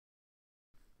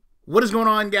What is going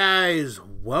on, guys?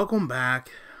 Welcome back.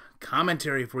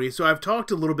 Commentary for you. So I've talked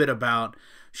a little bit about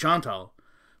Chantal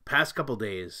past couple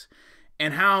days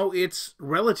and how it's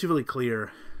relatively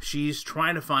clear she's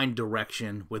trying to find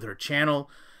direction with her channel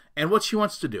and what she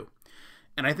wants to do.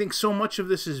 And I think so much of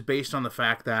this is based on the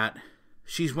fact that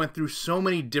she's went through so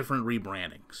many different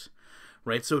rebrandings,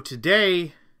 right? So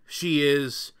today she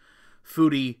is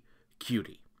Foodie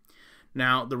Cutie.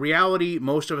 Now, the reality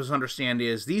most of us understand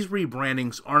is these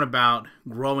rebrandings aren't about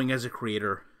growing as a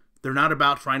creator. They're not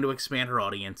about trying to expand her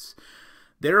audience.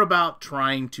 They're about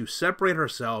trying to separate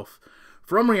herself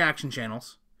from reaction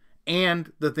channels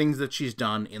and the things that she's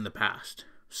done in the past.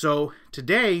 So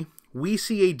today, we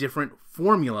see a different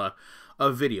formula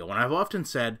of video. And I've often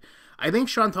said, I think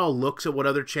Chantal looks at what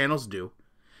other channels do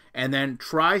and then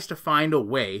tries to find a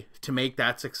way to make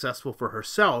that successful for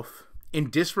herself,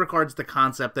 and disregards the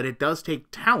concept that it does take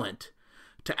talent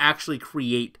to actually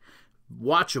create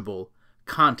watchable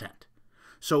content.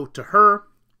 So to her,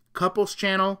 couples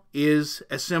channel is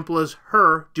as simple as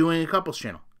her doing a couples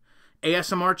channel.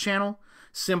 ASMR channel,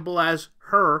 simple as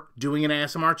her doing an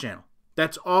ASMR channel.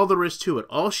 That's all there is to it.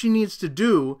 All she needs to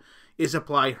do is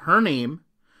apply her name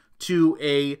to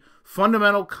a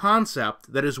fundamental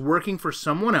concept that is working for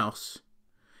someone else,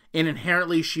 and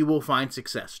inherently she will find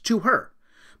success to her.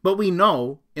 But we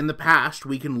know in the past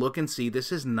we can look and see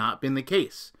this has not been the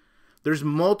case. There's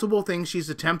multiple things she's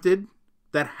attempted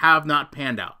that have not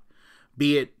panned out.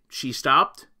 Be it she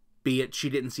stopped, be it she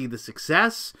didn't see the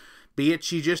success, be it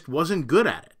she just wasn't good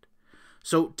at it.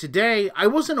 So today, I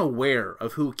wasn't aware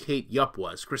of who Kate Yup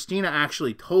was. Christina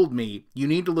actually told me, you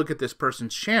need to look at this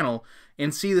person's channel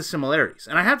and see the similarities.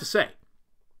 And I have to say,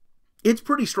 it's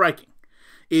pretty striking.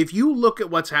 If you look at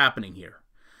what's happening here,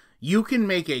 you can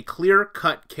make a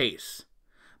clear-cut case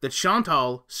that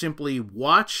Chantal simply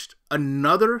watched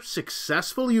another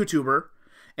successful YouTuber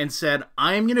and said,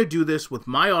 I'm going to do this with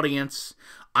my audience,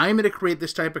 I'm going to create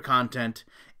this type of content,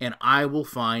 and I will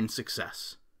find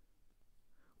success.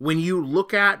 When you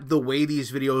look at the way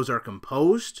these videos are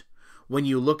composed, when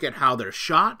you look at how they're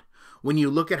shot, when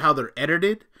you look at how they're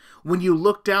edited, when you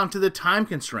look down to the time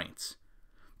constraints,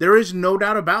 there is no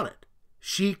doubt about it.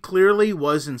 She clearly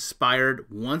was inspired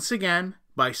once again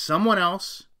by someone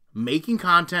else making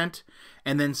content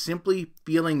and then simply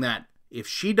feeling that if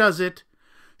she does it,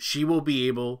 she will be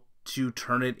able to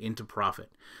turn it into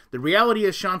profit. The reality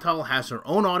is Chantal has her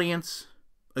own audience,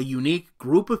 a unique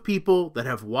group of people that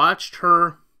have watched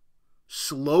her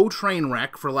slow train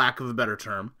wreck, for lack of a better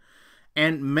term,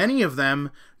 and many of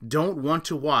them don't want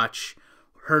to watch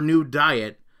her new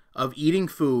diet of eating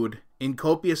food in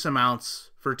copious amounts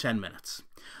for 10 minutes.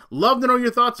 Love to know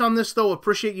your thoughts on this, though.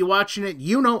 Appreciate you watching it.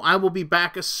 You know I will be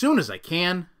back as soon as I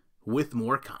can with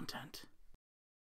more content.